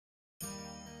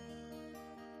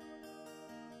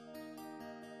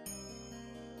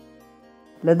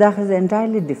Ladakh is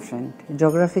entirely different,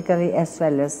 geographically as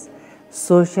well as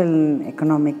social and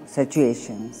economic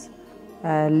situations.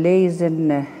 Leh is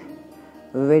in a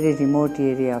very remote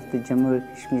area of the Jammu and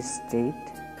Kashmir state,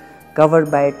 covered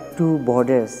by two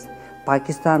borders,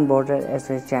 Pakistan border as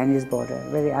well as Chinese border,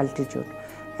 very altitude.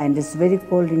 And it's very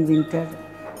cold in winter,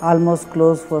 almost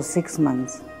closed for 6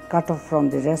 months, cut off from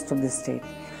the rest of the state.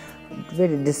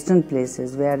 Very distant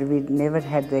places where we never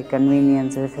had the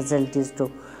convenience and facilities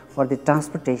for the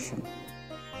transportation.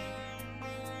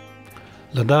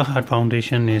 Ladakh Heart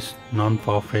Foundation is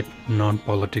non-profit,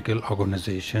 non-political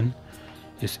organization.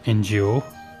 It's NGO.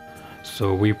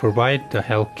 So we provide the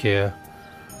healthcare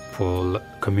for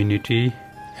community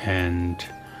and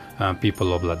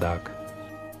people of Ladakh.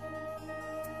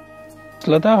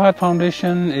 Ladakh Heart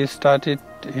Foundation is started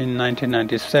in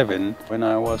 1997 when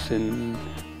I was in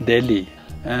Delhi.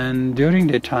 And during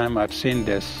the time I've seen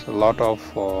this, a lot of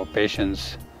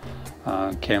patients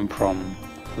came from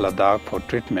Ladakh for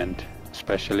treatment,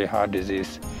 especially heart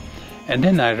disease. And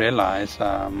then I realized there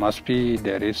are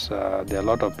a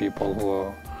lot of people who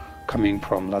are coming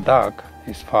from Ladakh.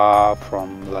 It's far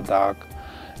from Ladakh.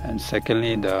 And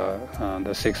secondly,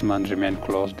 the 6 months remain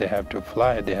closed. They have to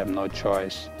fly. They have no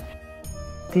choice.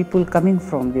 People coming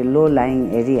from the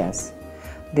low-lying areas,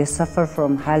 they suffer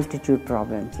from high-altitude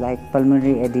problems like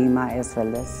pulmonary edema as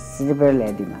well as cerebral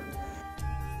edema.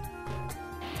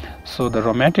 So the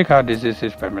rheumatic heart disease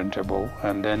is preventable,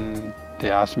 and then they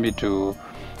asked me to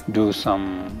do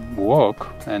some work,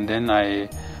 and then I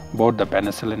bought the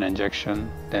penicillin injection.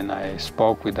 Then I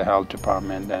spoke with the health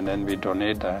department, and then we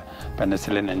donate the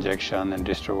penicillin injection and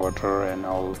distilled water and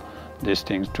all these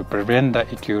things to prevent the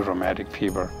acute rheumatic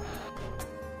fever.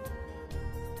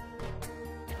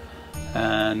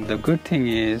 And the good thing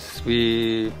is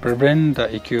we prevent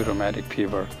the acute rheumatic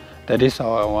fever. That is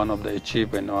one of the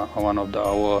achievement, one of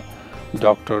our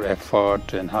doctor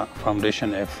effort and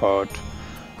foundation effort,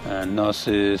 and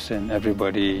nurses and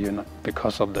everybody,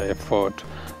 because of the effort,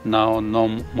 now no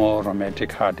more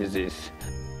rheumatic heart disease.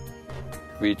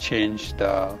 We change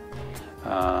the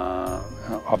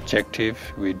objective.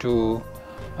 We do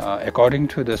according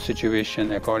to the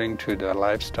situation, according to the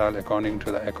lifestyle, according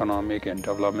to the economic and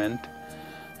development.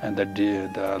 And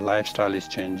the lifestyle is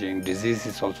changing, disease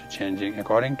is also changing.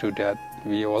 According to that,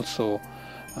 we also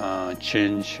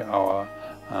change our,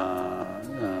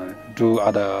 do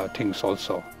other things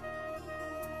also.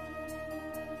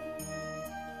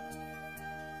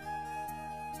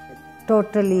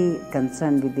 Totally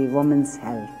concerned with the woman's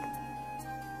health.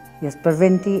 Yes,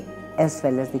 preventive as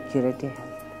well as the curative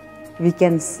health. We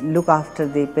can look after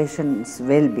the patient's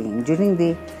well-being during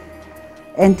the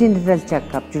antenatal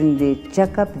checkup,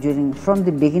 from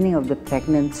the beginning of the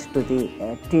pregnancy to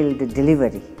till the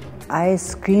delivery. I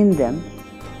screen them.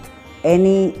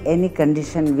 Any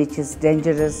condition which is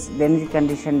dangerous, any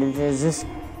condition that is risk,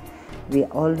 we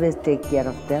always take care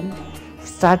of them.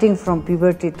 Starting from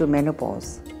puberty to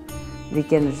menopause, we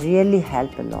can really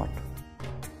help a lot.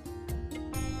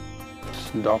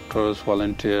 Doctors,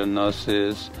 volunteer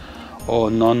nurses,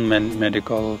 or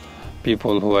non-medical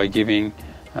people who are giving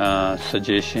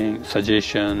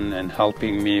suggestion and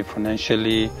helping me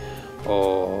financially,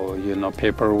 or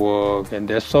paperwork, and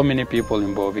there's so many people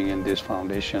involving in this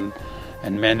foundation.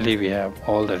 And mainly we have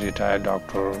all the retired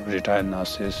doctors, retired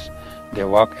nurses. They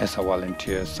work as a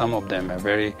volunteer. Some of them are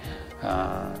very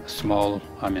small,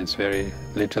 it's very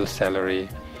little salary.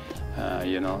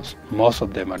 Most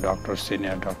of them are doctors,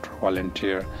 senior doctor,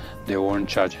 volunteer. They won't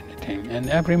charge anything. And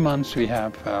every month we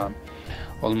have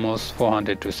almost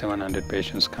 400 to 700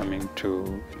 patients coming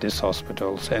to these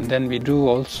hospitals. And then we do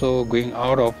also going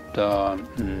out of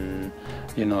the,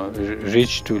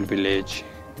 reach to village,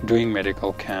 doing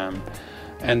medical camp.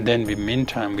 And then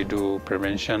meantime we do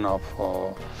prevention of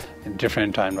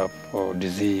different type of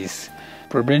disease.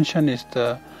 Prevention is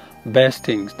the best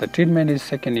thing. The treatment is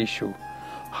second issue.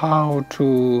 How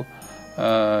to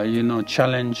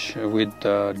challenge with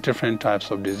different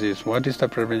types of disease. What is the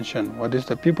prevention?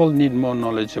 People need more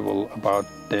knowledgeable about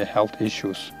their health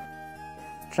issues.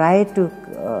 Try to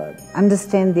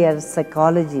understand their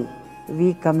psychology.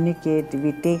 We communicate,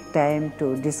 we take time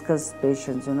to discuss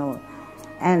patients,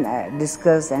 and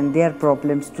discuss and their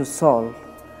problems to solve.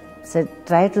 So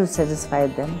try to satisfy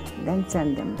them, then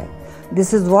send them back.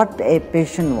 This is what a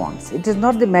patient wants. It is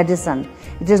not the medicine,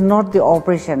 it is not the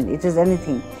operation, it is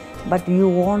anything. But you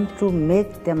want to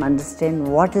make them understand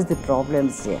what is the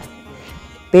problems there.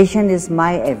 Patient is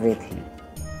my everything.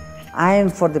 I am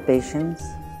for the patients,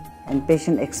 and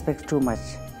patient expects too much.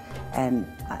 And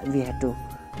we have to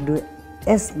do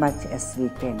as much as we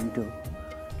can do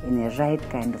in a right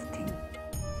kind of thing.